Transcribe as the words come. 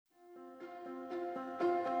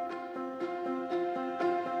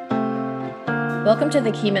Welcome to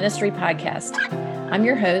the Key Ministry Podcast. I'm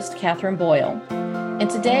your host, Catherine Boyle, and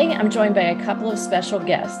today I'm joined by a couple of special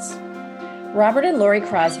guests. Robert and Lori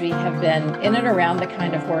Crosby have been in and around the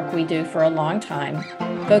kind of work we do for a long time,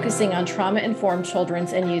 focusing on trauma-informed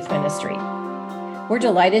children's and youth ministry. We're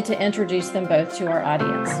delighted to introduce them both to our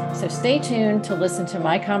audience, so stay tuned to listen to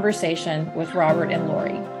my conversation with Robert and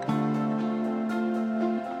Lori.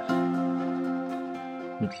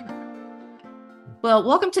 Well,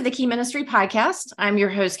 welcome to the Key Ministry Podcast. I'm your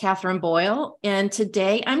host, Catherine Boyle, and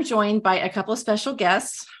today I'm joined by a couple of special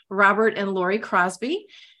guests. Robert and Lori Crosby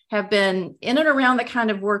have been in and around the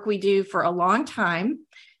kind of work we do for a long time,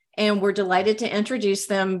 and we're delighted to introduce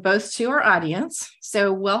them both to our audience.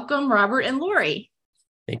 So welcome, Robert and Lori.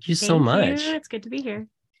 Thank you so much. It's good to be here.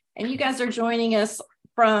 And you guys are joining us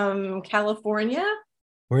from California?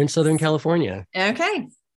 We're in Southern California. Okay.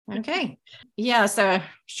 Yeah, so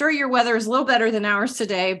sure your weather is a little better than ours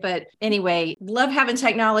today, but anyway, love having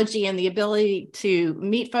technology and the ability to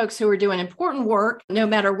meet folks who are doing important work, no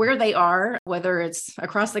matter where they are, whether it's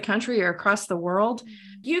across the country or across the world.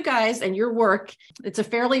 You guys and your work, it's a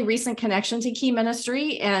fairly recent connection to Key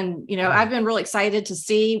Ministry. And, I've been really excited to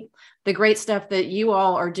see the great stuff that you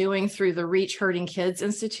all are doing through the Reach Hurting Kids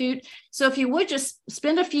Institute. So if you would just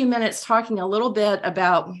spend a few minutes talking a little bit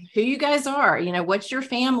about who you guys are, what's your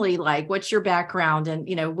family like, what's your background, and,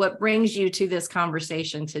 what brings you to this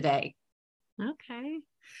conversation today. Okay.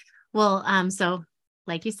 Well, so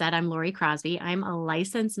like you said, I'm Lori Crosby. I'm a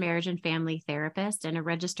licensed marriage and family therapist and a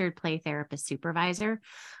registered play therapist supervisor.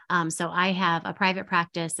 So I have a private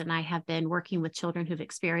practice, and I have been working with children who've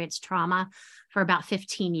experienced trauma for about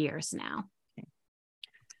 15 years now.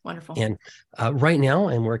 Wonderful. And right now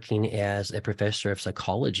I'm working as a professor of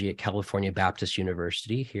psychology at California Baptist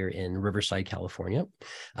University here in Riverside, California.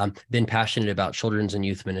 Been passionate about children's and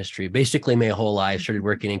youth ministry basically my whole life. Started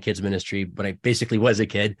working in kids ministry when I basically was a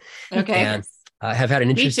kid. Okay. And have had an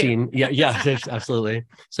interesting, absolutely.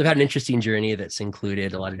 So I've had an interesting journey that's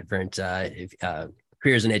included a lot of different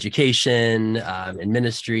careers in education, in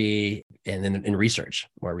ministry, and then in research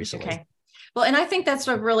more recently. Okay. Well, and I think that's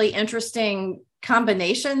a really interesting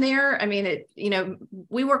combination there. I mean,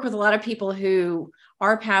 we work with a lot of people who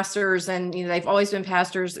are pastors, and, they've always been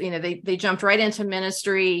pastors. They jumped right into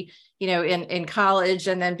ministry, in college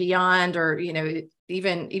and then beyond, or,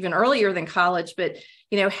 even earlier than college. But,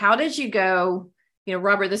 how did you go,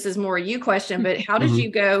 Robert, this is more a you question, but how did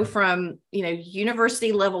you go from,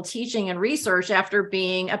 university level teaching and research after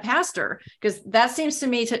being a pastor? Because that seems to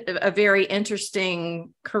me a very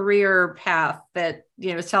interesting career path that,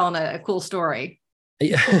 is telling a cool story.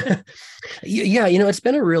 Yeah. It's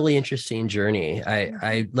been a really interesting journey.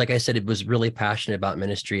 I like I said, it was really passionate about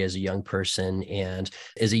ministry as a young person, and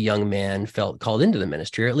as a young man felt called into the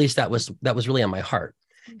ministry, or at least that was really on my heart.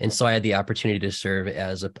 And so I had the opportunity to serve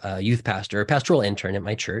as a youth pastor, a pastoral intern at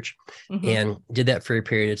my church, and did that for a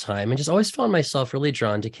period of time, and just always found myself really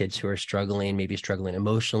drawn to kids who are struggling, maybe struggling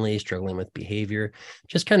emotionally, struggling with behavior,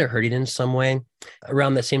 just kind of hurting in some way.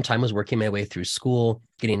 Around that same time, I was working my way through school,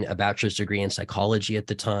 getting a bachelor's degree in psychology at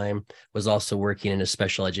the time, was also working in a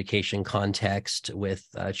special education context with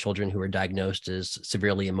children who were diagnosed as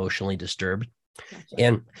severely emotionally disturbed. Gotcha.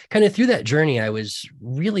 And kind of through that journey, I was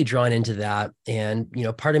really drawn into that. And,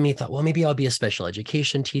 part of me thought, well, maybe I'll be a special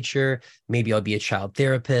education teacher. Maybe I'll be a child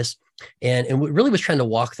therapist. And really was trying to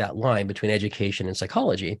walk that line between education and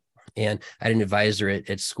psychology. And I had an advisor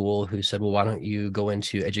at school who said, well, why don't you go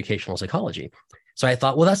into educational psychology? So I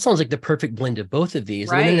thought, well, that sounds like the perfect blend of both of these.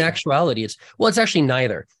 Right. And then in actuality, it's actually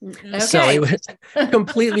neither. Okay. So it was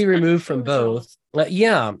completely removed from both. But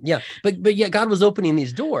yet God was opening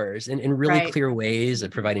these doors in really clear ways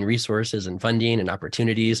and providing resources and funding and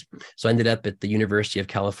opportunities. So I ended up at the University of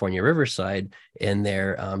California, Riverside in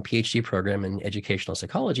their PhD program in educational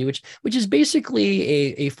psychology, which is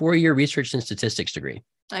basically a 4-year research and statistics degree.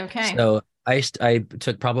 Okay. So I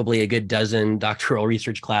took probably a good dozen doctoral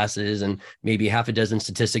research classes and maybe half a dozen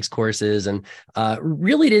statistics courses, and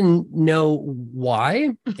really didn't know why.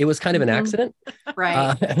 It was kind of an accident.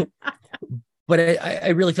 Right. But I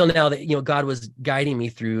really feel now that, God was guiding me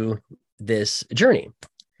through this journey.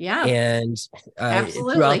 Yeah. And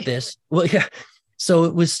absolutely. Throughout this, so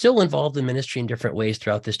it was still involved in ministry in different ways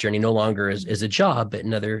throughout this journey, no longer as a job, but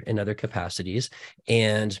in other capacities.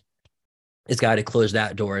 And as God had closed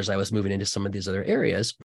that door as I was moving into some of these other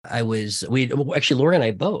areas, Lori and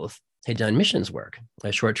I both had done missions work,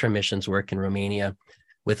 short-term missions work in Romania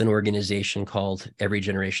with an organization called Every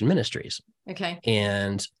Generation Ministries. Okay.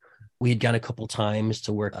 And we had gone a couple times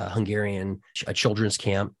to work a Hungarian children's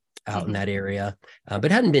camp out in that area,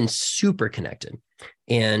 but hadn't been super connected.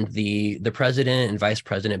 And the president and vice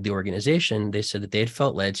president of the organization, they said that they had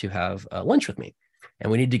felt led to have lunch with me,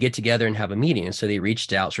 and we need to get together and have a meeting. And so they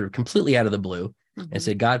reached out sort of completely out of the blue and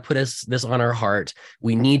said, God put this on our heart.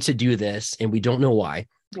 We need to do this, and we don't know why.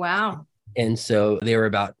 Wow. And so they were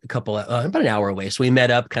about about an hour away. So we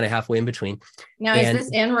met up kind of halfway in between. Now, is this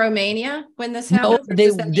in Romania when this No, happened?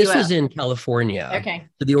 this was in California. Okay.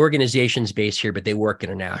 So the organization's based here, but they work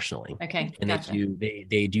internationally. Okay. And gotcha.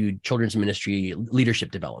 they do children's ministry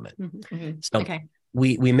leadership development. So okay.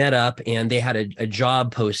 we met up, and they had a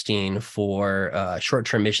job posting for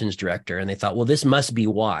short-term missions director. And they thought, well, this must be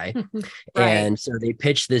why. Right. And so they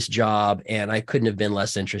pitched this job, and I couldn't have been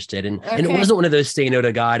less interested. And it wasn't one of those say no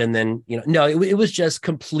to God. And then, no, it was just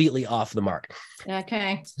completely off the mark.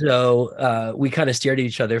 Okay. So we kind of stared at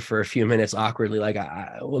each other for a few minutes awkwardly, like,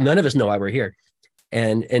 well, none of us know why we're here.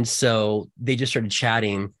 And so they just started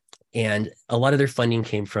chatting, and a lot of their funding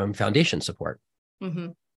came from foundation support.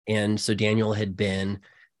 And so Daniel had been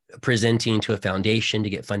presenting to a foundation to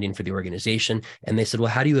get funding for the organization. And they said, well,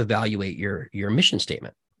 how do you evaluate your mission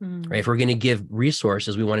statement? Right? If we're going to give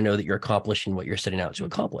resources, we want to know that you're accomplishing what you're setting out to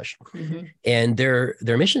accomplish. And their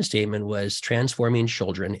mission statement was transforming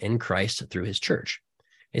children in Christ through his church.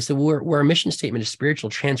 They said, well, where our mission statement is spiritual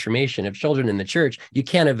transformation of children in the church, you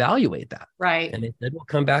can't evaluate that. Right. And they said, well,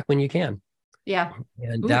 come back when you can. Yeah.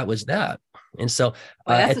 And that was that. And so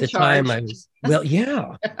well, at the time I was, well,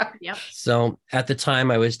 yeah. Yep. So at the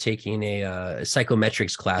time I was taking a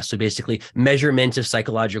psychometrics class. So basically measurement of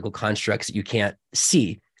psychological constructs that you can't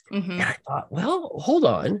see. And I thought, well, hold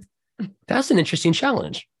on. That's an interesting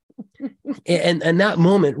challenge. And that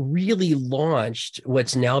moment really launched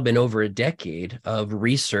what's now been over a decade of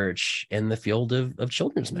research in the field of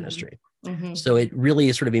children's ministry. So it really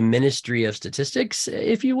is sort of a ministry of statistics,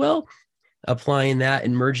 if you will, applying that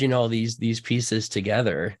and merging all these pieces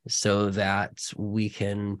together so that we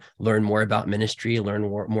can learn more about ministry, learn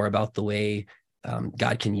more about the way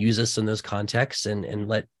God can use us in those contexts, and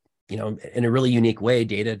let, in a really unique way,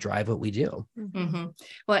 data drive what we do.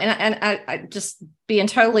 Well, and I just being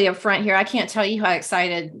totally upfront here, I can't tell you how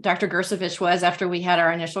excited Dr. Gersovich was after we had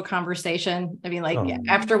our initial conversation. I mean,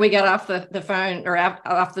 after we got off the phone or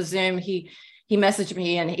off the Zoom, he messaged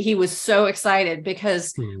me, and he was so excited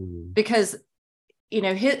because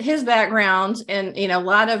his background and a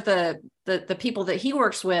lot of the people that he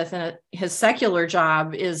works with and his secular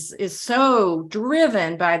job is so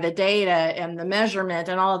driven by the data and the measurement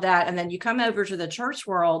and all of that. And then you come over to the church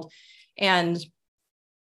world, and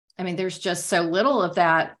I mean, there's just so little of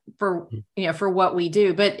that for what we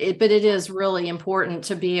do, but it is really important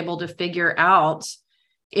to be able to figure out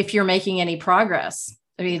if you're making any progress.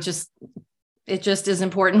 I mean, it just is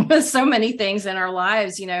important with so many things in our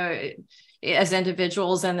lives, as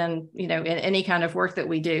individuals, and then, in any kind of work that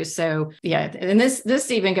we do. So yeah. And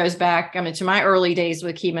this even goes back, to my early days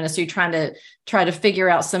with Key Ministry, trying to figure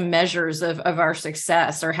out some measures of our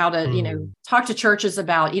success, or how to, talk to churches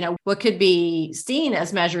about, what could be seen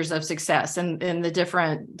as measures of success in the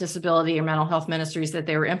different disability or mental health ministries that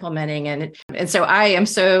they were implementing. And so I am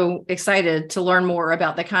so excited to learn more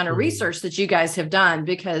about the kind of research that you guys have done,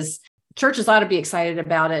 because churches ought to be excited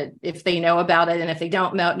about it if they know about it. And if they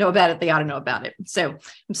don't know about it, they ought to know about it. So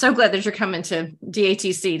I'm so glad that you're coming to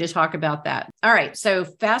DATC to talk about that. All right. So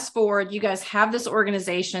fast forward, you guys have this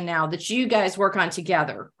organization now that you guys work on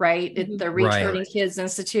together, right? The Reach Hurting Kids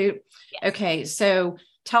Institute. Yes. Okay. So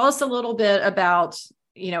tell us a little bit about,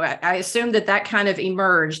 I assume that kind of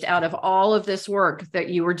emerged out of all of this work that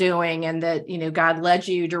you were doing, and that, God led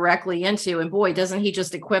you directly into, and boy, doesn't he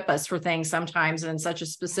just equip us for things sometimes in such a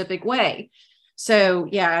specific way. So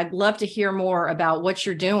yeah, I'd love to hear more about what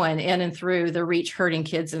you're doing in and through the Reach Hurting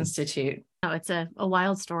Kids Institute. Oh, it's a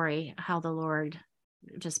wild story how the Lord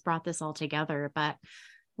just brought this all together. But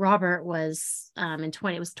Robert was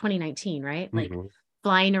it was 2019, right? Like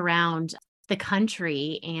flying around the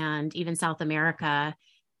country and even South America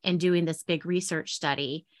and doing this big research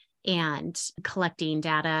study and collecting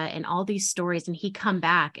data and all these stories. And he'd come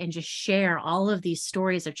back and just share all of these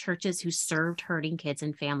stories of churches who served hurting kids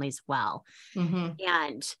and families well.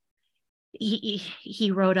 And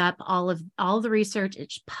he wrote up all the research.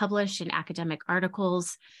 It's published in academic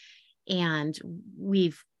articles, and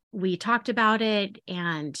we talked about it.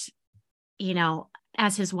 And,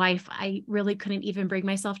 as his wife, I really couldn't even bring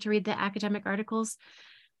myself to read the academic articles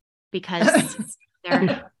because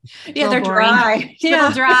they're they're dry.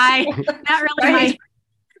 Little dry. Not really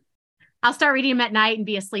I'll start reading them at night and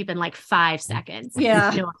be asleep in like 5 seconds.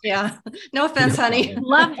 Yeah. No offense, honey.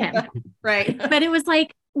 Love him. Right. But it was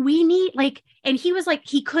like, we need and he was like,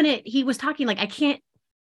 he was talking like, I can't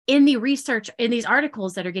in the research, in these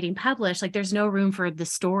articles that are getting published, like there's no room for the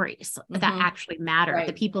stories that actually matter, Right.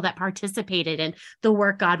 the people that participated in the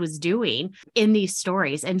work God was doing in these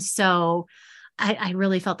stories. And so I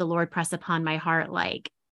really felt the Lord press upon my heart, like,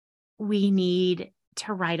 we need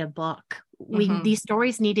to write a book. These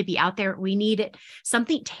stories need to be out there. We need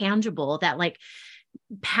something tangible that, like,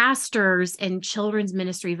 pastors and children's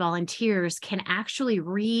ministry volunteers can actually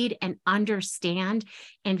read and understand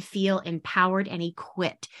and feel empowered and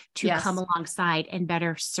equipped to come alongside and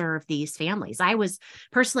better serve these families. I was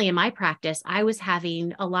personally, in my practice, I was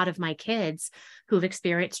having a lot of my kids who've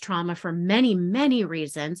experienced trauma for many, many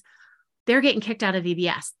reasons. They're getting kicked out of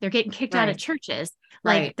VBS. They're getting kicked out of churches.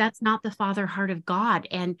 Like, that's not the father heart of God.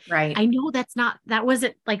 And I know that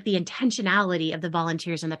wasn't like the intentionality of the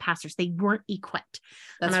volunteers and the pastors. They weren't equipped.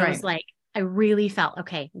 That's and I was like, I really felt,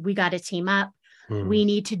 okay, we got to team up. We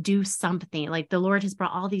need to do something. Like, the Lord has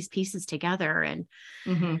brought all these pieces together. And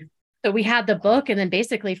so we had the book, and then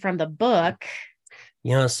basically from the book,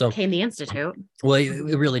 so came the Institute. Well,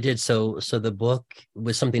 it really did. So the book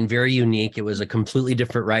was something very unique. It was a completely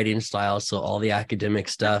different writing style. So all the academic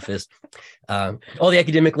stuff is, all the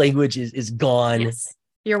academic language is gone. Yes.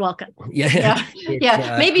 You're welcome. Yeah.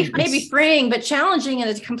 Maybe freeing, but challenging in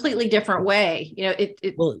a completely different way.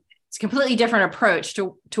 It's a completely different approach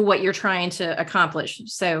to what you're trying to accomplish.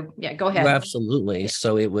 So go ahead. Well, absolutely.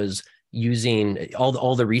 So it was using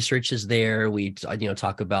all the research is there. We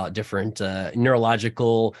talk about different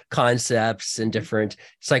neurological concepts and different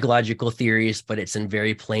psychological theories, but it's in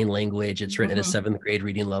very plain language. It's written at a 7th grade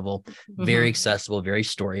reading level, very accessible, very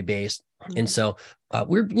story based. And so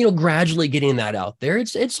we're gradually getting that out there.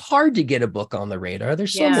 It's hard to get a book on the radar.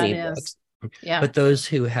 There's so many books. Yeah. But those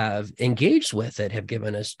who have engaged with it have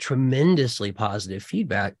given us tremendously positive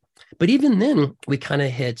feedback. But even then, we kind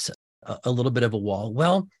of hit a little bit of a wall.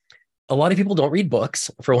 Well, a lot of people don't read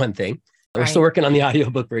books, for one thing. We're still working on the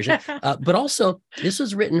audiobook version. But also, this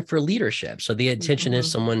was written for leadership. So the intention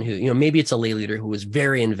is someone who, maybe it's a lay leader who is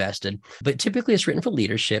very invested, but typically it's written for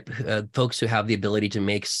leadership, folks who have the ability to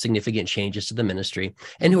make significant changes to the ministry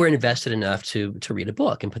and who are invested enough to read a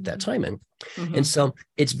book and put that time in. And so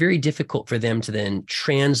it's very difficult for them to then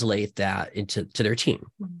translate that into their team.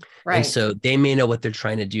 And so they may know what they're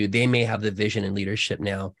trying to do. They may have the vision and leadership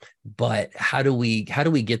now, but how do we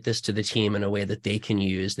get this to the team in a way that they can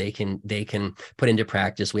use, they can put into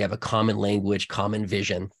practice? We have a common language, common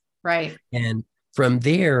vision. Right. And from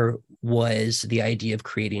there was the idea of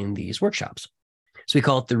creating these workshops. So we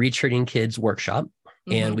call it the Reach Hurting Kids Workshop.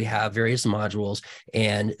 And we have various modules,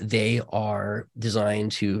 and they are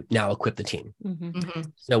designed to now equip the team.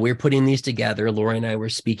 So we're putting these together. Lori and I were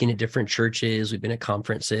speaking at different churches. We've been at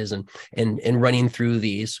conferences and running through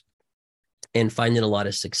these and finding a lot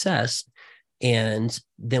of success. And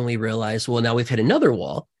then we realized, well, now we've hit another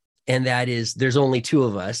wall. And that is, there's only 2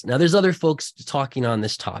 of us. Now, there's other folks talking on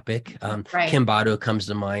this topic. Kim Botto comes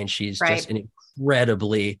to mind. She's just an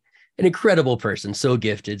incredible person, so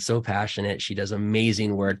gifted, so passionate. She does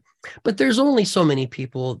amazing work. But there's only so many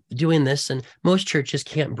people doing this, and most churches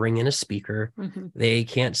can't bring in a speaker. They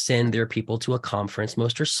can't send their people to a conference.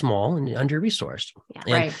 Most are small and under-resourced,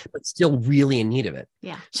 but still really in need of it.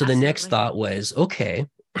 So the next thought was, okay,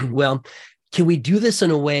 well, can we do this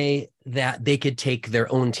in a way that they could take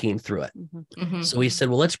their own team through it? So we said,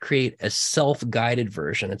 well, let's create a self-guided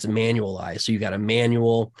version. It's manualized. So you got a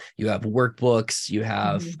manual, you have workbooks, you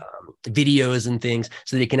have videos and things,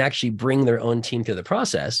 so they can actually bring their own team through the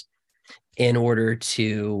process in order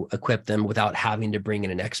to equip them without having to bring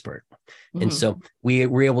in an expert. And so we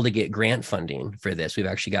were able to get grant funding for this. We've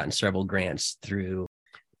actually gotten several grants through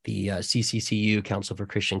the CCCU, Council for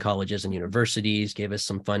Christian Colleges and Universities, gave us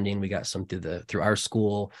some funding. We got some through our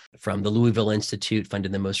school, from the Louisville Institute,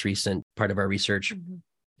 funded the most recent part of our research.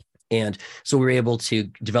 And so we were able to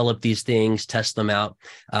develop these things, test them out.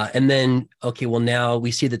 And then, okay, well, now we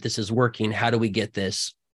see that this is working. How do we get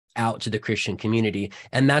this out to the Christian community?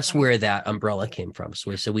 And that's where that umbrella came from. So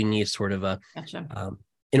we said we need sort of an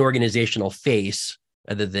organizational face,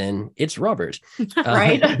 other than it's Robert.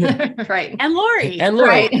 Right. And Lori.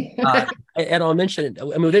 And I'll mention it.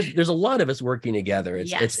 I mean, there's a lot of us working together.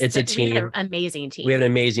 It's a team. We have an amazing team. We have an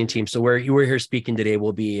amazing team. So we're here speaking today.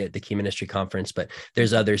 We'll be at the Key Ministry Conference, but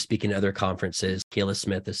there's others speaking at other conferences. Kayla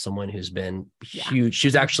Smith is someone who's been huge. She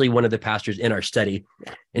was actually one of the pastors in our study,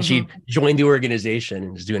 and she joined the organization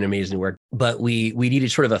and is doing amazing work. But we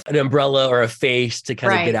needed sort of an umbrella or a face to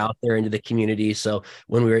kind of get out there into the community. So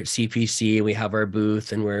when we were at CPC, we have our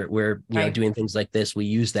booth, and we're doing things like this. We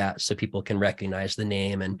use that so people can recognize the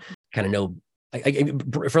name and kind of know,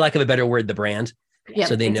 for lack of a better word, the brand.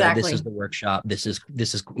 So they know this is the workshop. This is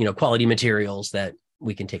quality materials that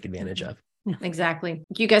we can take advantage of. Exactly.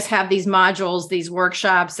 You guys have these modules, these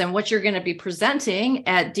workshops, and what you're going to be presenting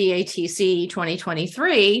at DATC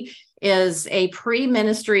 2023 is a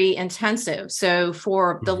pre-ministry intensive. So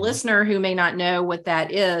for the listener who may not know what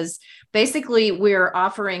that is, basically we're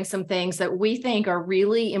offering some things that we think are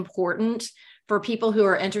really important for people who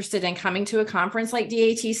are interested in coming to a conference like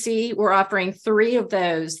DATC. We're offering 3 of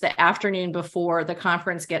those the afternoon before the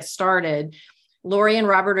conference gets started. Lori and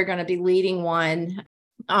Robert are going to be leading one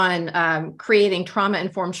on creating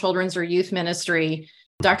trauma-informed children's or youth ministry.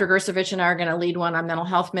 Dr. Gersovich and I are going to lead one on mental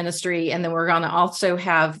health ministry. And then we're going to also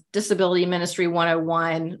have Disability Ministry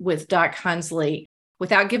 101 with Doc Hunsley.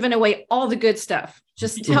 Without giving away all the good stuff,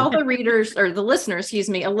 just tell the readers or the listeners,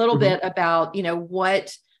 a little bit about,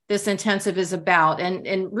 what this intensive is about,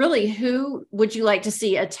 and really who would you like to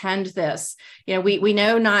see attend this? We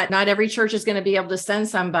know not every church is going to be able to send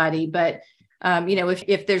somebody, but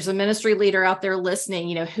if there's a ministry leader out there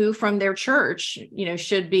listening, who from their church,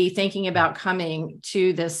 should be thinking about coming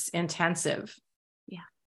to this intensive.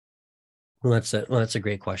 Well, that's a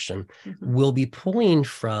great question. We'll be pulling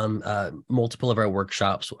from multiple of our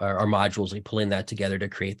workshops, our modules. We pulling that together to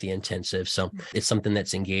create the intensive. So it's something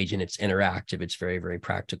that's engaging, it's interactive, it's very, very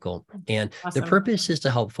practical. And the purpose is to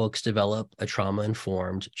help folks develop a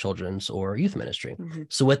trauma-informed children's or youth ministry.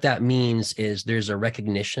 So what that means is there's a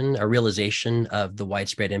recognition, a realization of the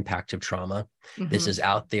widespread impact of trauma. This is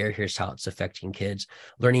out there. Here's how it's affecting kids.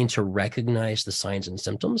 Learning to recognize the signs and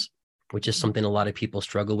symptoms, which is something a lot of people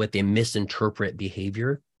struggle with. They misinterpret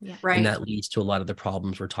behavior. And that leads to a lot of the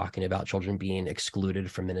problems we're talking about, children being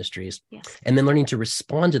excluded from ministries. And then learning to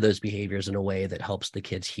respond to those behaviors in a way that helps the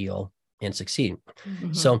kids heal and succeed.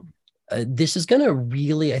 So this is going to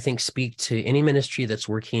really, I think, speak to any ministry that's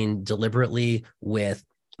working deliberately with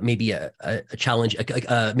maybe a challenge,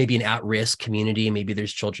 maybe an at-risk community. Maybe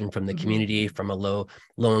there's children from the community, from a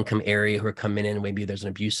low-income area who are coming in. Maybe there's an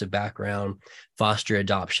abusive background, foster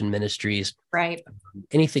adoption ministries,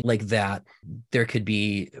 anything like that. There could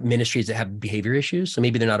be ministries that have behavior issues. So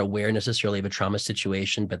maybe they're not aware necessarily of a trauma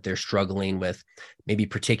situation, but they're struggling with maybe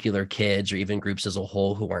particular kids or even groups as a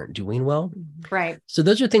whole who aren't doing well. So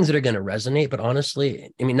those are things that are going to resonate. But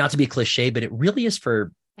honestly, I mean, not to be cliche, but it really is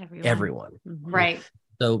for everyone.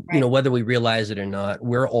 So, whether we realize it or not,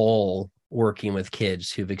 we're all working with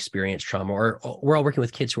kids who've experienced trauma, or we're all working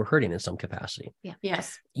with kids who are hurting in some capacity.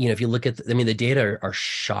 If you look at, the data are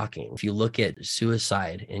shocking. If you look at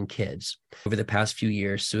suicide in kids over the past few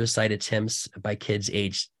years, suicide attempts by kids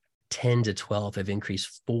aged 10 to 12 have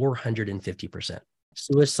increased 450%.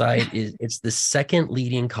 Suicide it's the second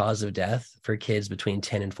leading cause of death for kids between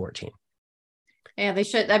 10 and 14. Yeah, they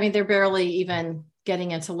should. They're barely even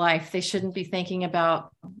getting into life. They shouldn't be thinking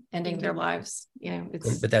about ending their lives.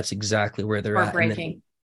 But that's exactly where they're heartbreaking.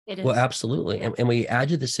 It is. Well, absolutely. And we add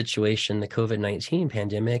to the situation, the COVID-19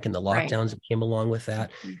 pandemic and the lockdowns that came along with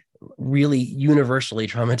that, really universally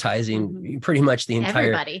traumatizing pretty much the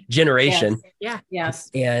entire generation.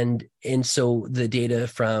 And so the data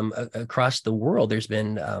from across the world, there's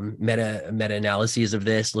been meta-analyses of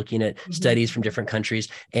this, looking at studies from different countries,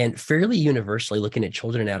 and fairly universally looking at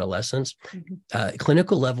children and adolescents,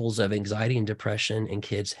 clinical levels of anxiety and depression in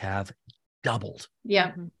kids have doubled.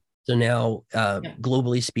 So now,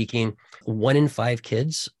 globally speaking, 1 in 5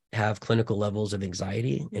 kids have clinical levels of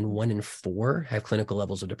anxiety, and 1 in 4 have clinical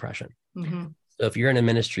levels of depression. So if you're in a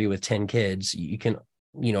ministry with 10 kids, you can,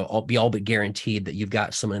 all but guaranteed that you've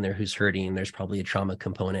got someone in there who's hurting. There's probably a trauma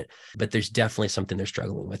component, but there's definitely something they're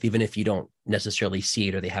struggling with, even if you don't necessarily see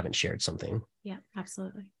it or they haven't shared something. Yeah,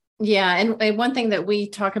 absolutely. Yeah. And one thing that we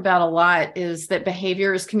talk about a lot is that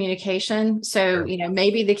behavior is communication. So,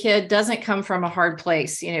 maybe the kid doesn't come from a hard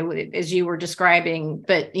place, as you were describing,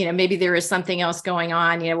 but, maybe there is something else going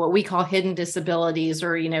on, what we call hidden disabilities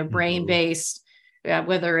or, brain-based,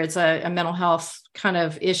 whether it's a mental health kind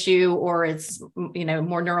of issue or it's,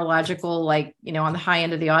 more neurological, like, on the high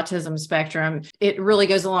end of the autism spectrum. It really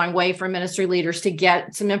goes a long way for ministry leaders to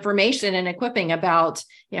get some information and equipping about,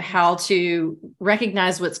 how to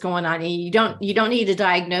recognize what's going on. And you don't need a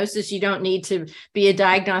diagnosis. You don't need to be a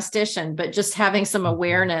diagnostician, but just having some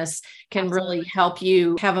awareness can really help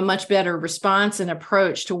you have a much better response and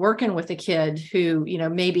approach to working with a kid who,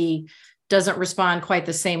 maybe doesn't respond quite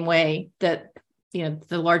the same way that the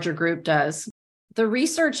larger group does. The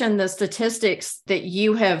research and the statistics that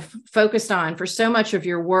you have focused on for so much of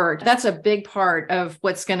your work, that's a big part of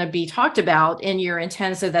what's going to be talked about in your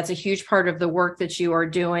intensive. That's a huge part of the work that you are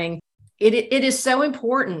doing. It is so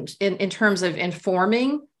important in terms of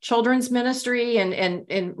informing children's ministry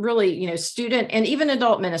and really, student and even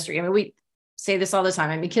adult ministry. We say this all the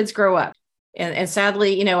time. Kids grow up. And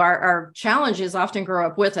sadly, our challenges often grow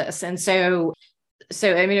up with us. And so,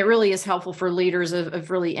 I mean, it really is helpful for leaders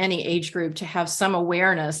of really any age group to have some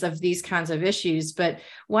awareness of these kinds of issues. But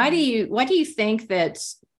why do you think that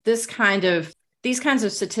these kinds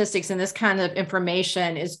of statistics and this kind of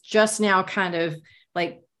information is just now kind of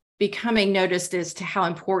like becoming noticed as to how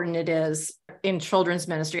important it is in children's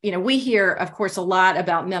ministry? We hear, of course, a lot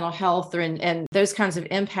about mental health and those kinds of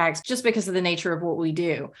impacts just because of the nature of what we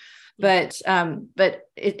do. But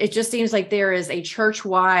it just seems like there is a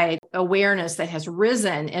church-wide awareness that has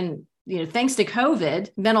risen, and thanks to COVID,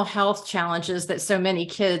 mental health challenges that so many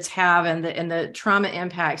kids have, and the trauma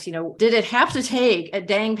impacts. Did it have to take a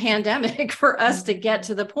dang pandemic for us to get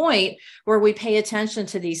to the point where we pay attention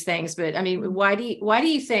to these things? But I mean, why do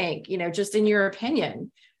you think, just in your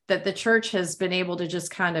opinion, that the church has been able to just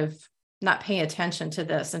kind of not pay attention to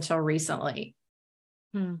this until recently?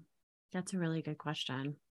 That's a really good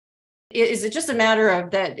question. Is it just a matter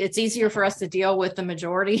of that it's easier for us to deal with the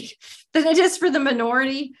majority than it is for the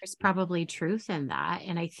minority? There's probably truth in that.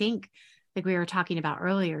 And I think, like we were talking about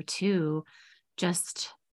earlier too,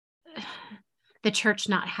 just the church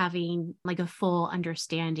not having like a full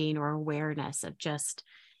understanding or awareness of just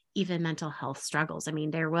even mental health struggles. I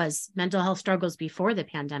mean, there was mental health struggles before the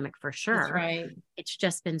pandemic for sure. That's right. It's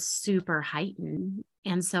just been super heightened.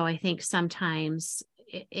 And so I think sometimes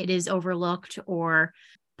it is overlooked, or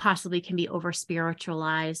possibly can be over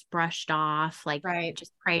spiritualized, brushed off, like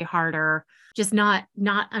just pray harder, just not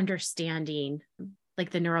understanding like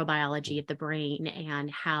the neurobiology of the brain and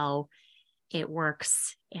how it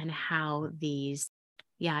works, and how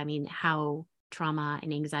how trauma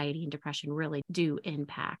and anxiety and depression really do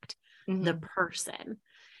impact the person.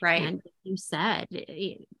 Right. And you said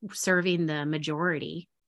serving the majority,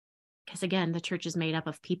 because again, the church is made up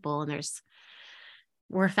of people, and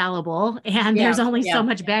we're fallible, and there's only so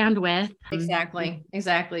much bandwidth.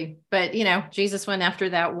 Exactly. But, Jesus went after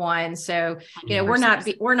that one. So,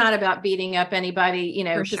 100%. we're not about beating up anybody,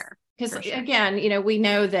 For sure. Because again, we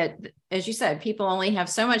know that, as you said, people only have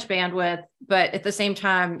so much bandwidth, but at the same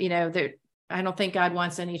time, I don't think God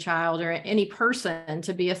wants any child or any person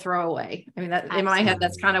to be a throwaway. I mean, that in my head,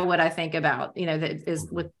 that's kind of what I think about, that is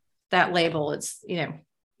with that label. It's, Yeah.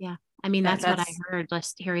 I mean, that's what I heard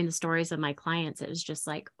just hearing the stories of my clients. It was just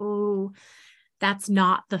like, oh, that's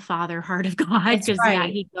not the father heart of God. Because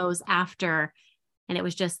he goes after, and it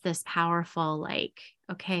was just this powerful, like,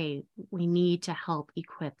 okay, we need to help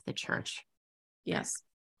equip the church. Yes.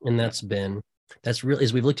 And that's really,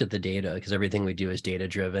 as we've looked at the data, because everything we do is data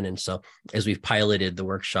driven. And so as we've piloted the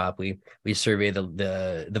workshop, we survey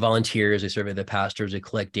the volunteers, we survey the pastors, we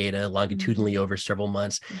collect data longitudinally over several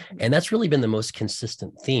months. And that's really been the most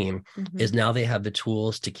consistent theme, is now they have the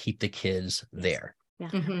tools to keep the kids there.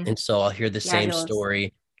 Yeah. And so I'll hear the same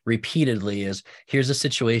story repeatedly. Is here's a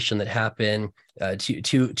situation that happened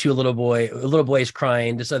to a little boy. A little boy is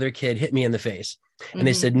crying. This other kid hit me in the face. And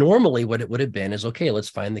they said, normally what it would have been is, okay, let's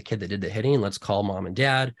find the kid that did the hitting. Let's call mom and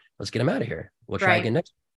dad. Let's get him out of here. We'll try again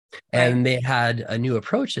next. And they had a new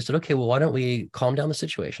approach. They said, okay, well, why don't we calm down the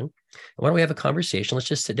situation? Why don't we have a conversation? Let's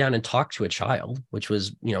just sit down and talk to a child, which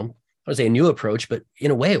was, I would say a new approach, but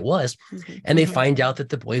in a way it was. And they find out that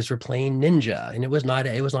the boys were playing ninja, and it was not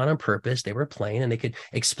on purpose. They were playing, and they could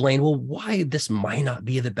explain, well, why this might not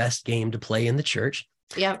be the best game to play in the church.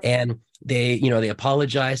 Yeah. And they, they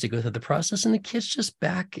apologize, they go through the process, and the kid's just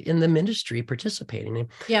back in the ministry participating. And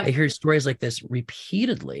I hear stories like this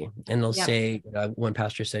repeatedly, and they'll say, one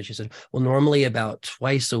pastor said, she said, well, normally about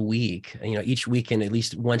twice a week, each weekend, at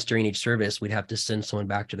least once during each service, we'd have to send someone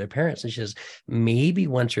back to their parents. And she says, maybe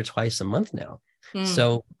once or twice a month now.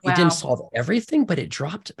 So it didn't solve everything, but it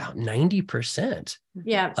dropped about 90%.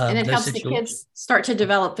 Yeah. And it helps the kids start to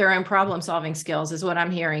develop their own problem-solving skills, is what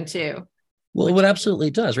I'm hearing too. Well, it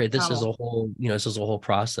absolutely does, right? This is a whole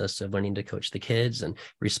process of learning to coach the kids and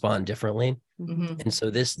respond differently. And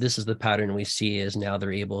so this is the pattern we see, is now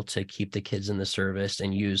they're able to keep the kids in the service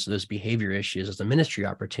and use those behavior issues as a ministry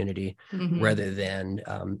opportunity rather than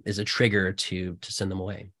as a trigger to send them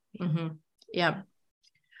away. Yeah.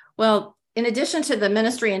 Well, in addition to the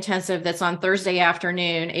ministry intensive that's on Thursday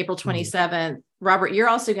afternoon, April 27th, Robert, you're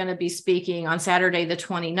also going to be speaking on Saturday, the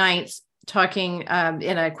 29th, talking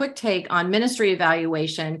in a quick take on ministry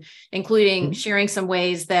evaluation, including sharing some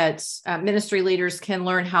ways that ministry leaders can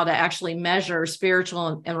learn how to actually measure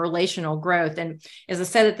spiritual and relational growth. And as I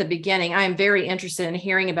said at the beginning, I am very interested in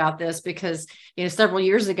hearing about this because, several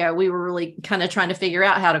years ago, we were really kind of trying to figure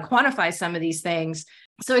out how to quantify some of these things.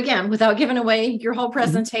 So again, without giving away your whole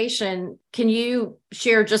presentation, can you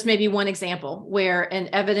share just maybe one example where an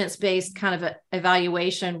evidence-based kind of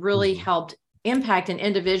evaluation really helped impact an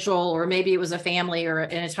individual, or maybe it was a family or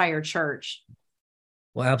an entire church?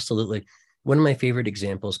 Well, absolutely. One of my favorite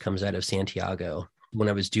examples comes out of Santiago. When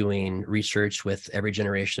I was doing research with Every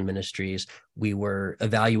Generation Ministries, we were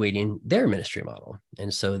evaluating their ministry model.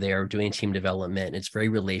 And so they are doing team development. It's very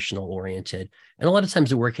relational oriented. And a lot of times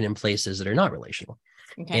they're working in places that are not relational.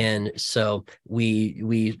 Okay. And so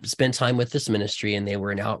we spent time with this ministry, and they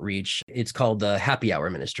were an outreach. It's called the Happy Hour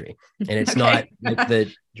Ministry. And it's not like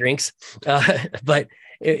the drinks, but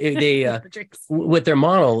they with their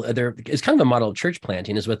model, it's kind of a model of church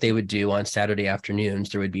planting is what they would do on Saturday afternoons.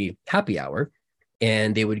 There would be happy hour,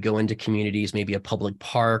 and they would go into communities, maybe a public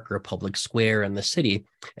park or a public square in the city,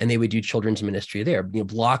 and they would do children's ministry there,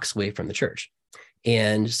 blocks away from the church.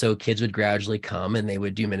 And so kids would gradually come and they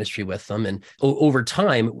would do ministry with them. And over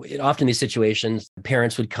time, often these situations,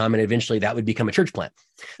 parents would come and eventually that would become a church plant.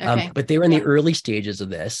 But they were in the early stages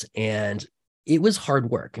of this, and it was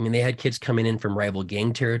hard work. I mean, they had kids coming in from rival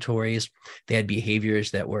gang territories. They had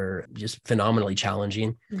behaviors that were just phenomenally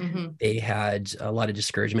challenging. Mm-hmm. They had a lot of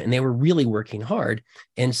discouragement, and they were really working hard.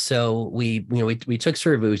 And so we took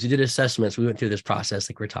surveys, we did assessments, we went through this process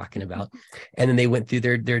like we're talking about, and then they went through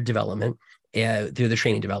their development. Through the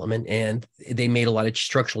training development, and they made a lot of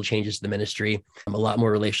structural changes to the ministry, a lot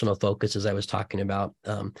more relational focus, as I was talking about.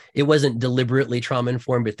 It wasn't deliberately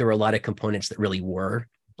trauma-informed, but there were a lot of components that really were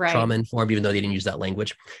trauma-informed, even though they didn't use that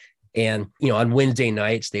language. And, on Wednesday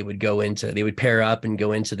nights, they would pair up and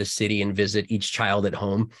go into the city and visit each child at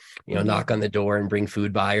home, mm-hmm. knock on the door and bring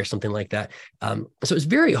food by or something like that. So it was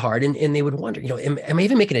very hard. And they would wonder, am I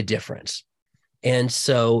even making a difference? And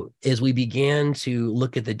so as we began to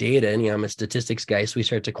look at the data, and I'm a statistics guy, so we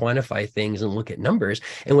started to quantify things and look at numbers.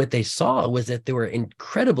 And what they saw was that there were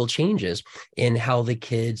incredible changes in how the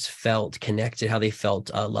kids felt connected, how they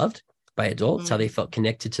felt loved by adults, mm-hmm. how they felt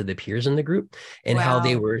connected to the peers in the group, and how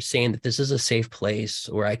they were saying that this is a safe place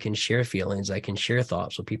where I can share feelings, I can share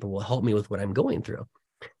thoughts, so people will help me with what I'm going through.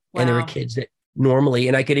 And there were kids that normally,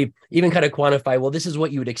 and I could even kind of quantify, well, this is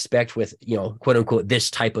what you would expect with, quote unquote, this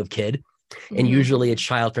type of kid. And mm-hmm. usually a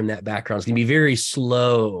child from that background is going to be very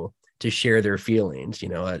slow to share their feelings.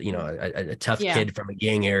 A tough kid from a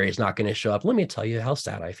gang area is not going to show up. Let me tell you how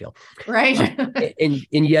sad I feel. Right. And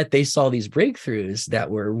yet they saw these breakthroughs that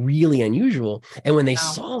were really unusual. And when they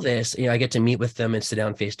saw this, I get to meet with them and sit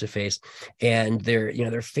down face to face, and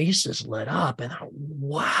their faces lit up, and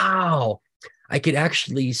wow, I could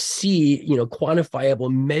actually see, quantifiable,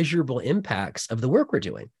 measurable impacts of the work we're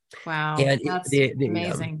doing. Wow. And that's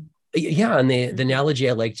amazing. And the analogy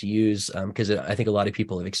I like to use, because I think a lot of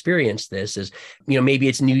people have experienced this, is, maybe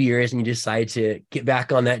it's New Year's and you decide to get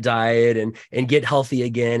back on that diet and get healthy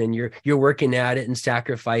again, and you're working at it and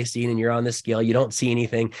sacrificing, and you're on the scale, you don't see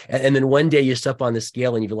anything, and then one day you step on the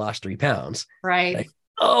scale and you've lost 3 pounds. Right. Like,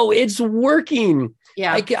 oh, it's working.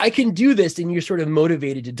 Yeah, I can do this. And you're sort of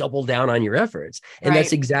motivated to double down on your efforts. And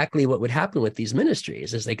that's exactly what would happen with these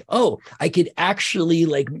ministries. It's like, oh, I could actually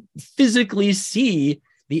physically see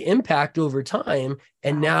the impact over time.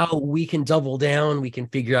 And now we can double down. We can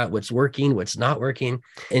figure out what's working, what's not working.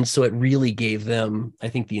 And so it really gave them, I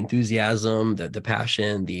think, the enthusiasm, the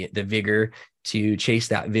passion, the vigor to chase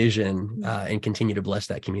that vision and continue to bless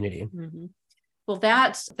that community. Mm-hmm. Well,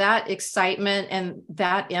 that excitement and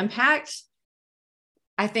that impact,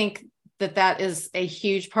 I think that is a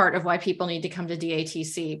huge part of why people need to come to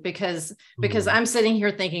DATC, because I'm sitting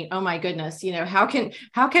here thinking, oh my goodness, how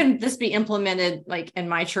can this be implemented in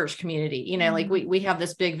my church community? We have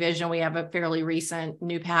this big vision. We have a fairly recent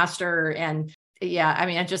new pastor, and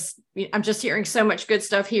I'm just hearing so much good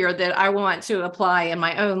stuff here that I want to apply in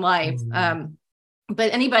my own life.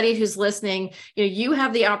 But anybody who's listening, you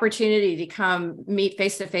have the opportunity to come meet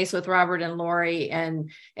face to face with Robert and Lori and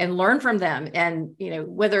learn from them. And,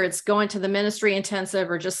 whether it's going to the ministry intensive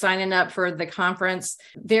or just signing up for the conference,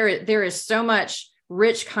 there is so much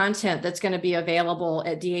rich content that's going to be available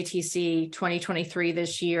at DATC 2023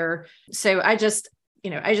 this year. So I just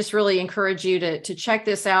really encourage you to check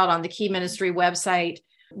this out on the Key Ministry website.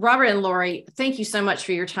 Robert and Lori, thank you so much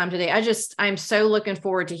for your time today. I'm so looking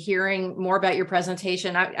forward to hearing more about your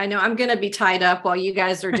presentation. I know I'm going to be tied up while you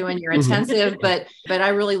guys are doing your intensive, but I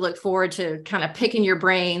really look forward to kind of picking your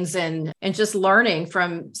brains and just learning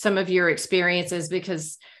from some of your experiences,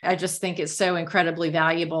 because I just think it's so incredibly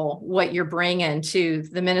valuable what you're bringing to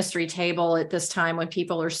the ministry table at this time when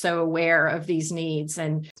people are so aware of these needs.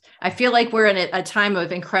 And I feel like we're in a time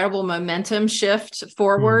of incredible momentum shift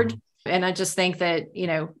forward. And I just think that,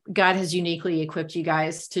 God has uniquely equipped you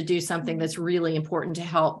guys to do something that's really important to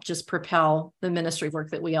help just propel the ministry work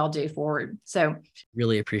that we all do forward. So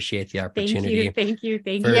really appreciate the opportunity. Thank you.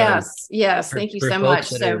 Yes. Thank you so much.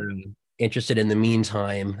 So interested in the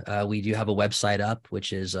meantime, we do have a website up,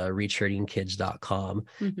 which is reachhurtingkids.com.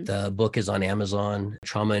 Mhm. The book is on Amazon,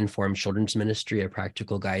 Trauma Informed Children's Ministry, a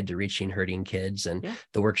practical guide to reaching hurting kids. And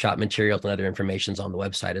the workshop materials and other information is on the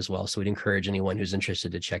website as well. So we'd encourage anyone who's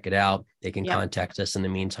interested to check it out. They can contact us in the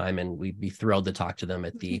meantime, and we'd be thrilled to talk to them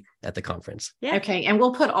at the conference. Yeah. Okay. And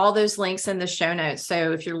we'll put all those links in the show notes.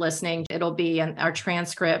 So if you're listening, it'll be in our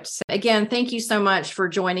transcripts. Again, thank you so much for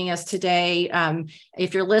joining us today.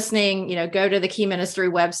 If you're listening, go to the Key Ministry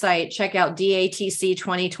website, check out DATC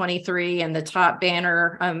 2023 and the top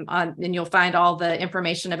banner, and you'll find all the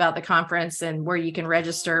information about the conference and where you can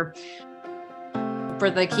register. For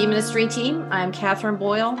the Key Ministry team, I'm Catherine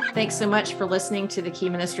Boyle. Thanks so much for listening to the Key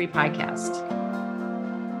Ministry podcast.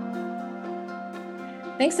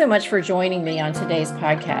 Thanks so much for joining me on today's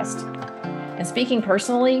podcast. And speaking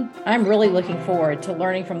personally, I'm really looking forward to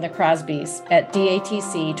learning from the Crosbys at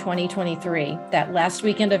DATC 2023, that last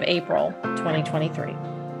weekend of April 2023.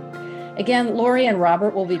 Again, Lori and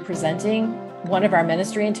Robert will be presenting one of our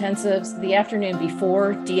ministry intensives the afternoon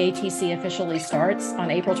before DATC officially starts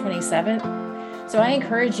on April 27th. So I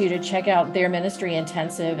encourage you to check out their ministry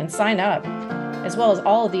intensive and sign up, as well as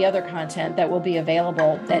all of the other content that will be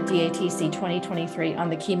available at DATC 2023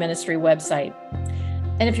 on the Key Ministry website.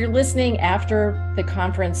 And if you're listening after the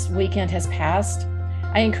conference weekend has passed,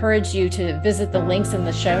 I encourage you to visit the links in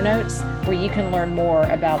the show notes where you can learn more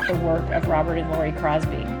about the work of Robert and Lori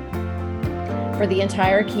Crosby. For the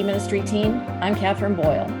entire Key Ministry team, I'm Catherine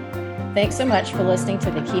Boyle. Thanks so much for listening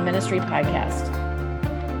to the Key Ministry podcast.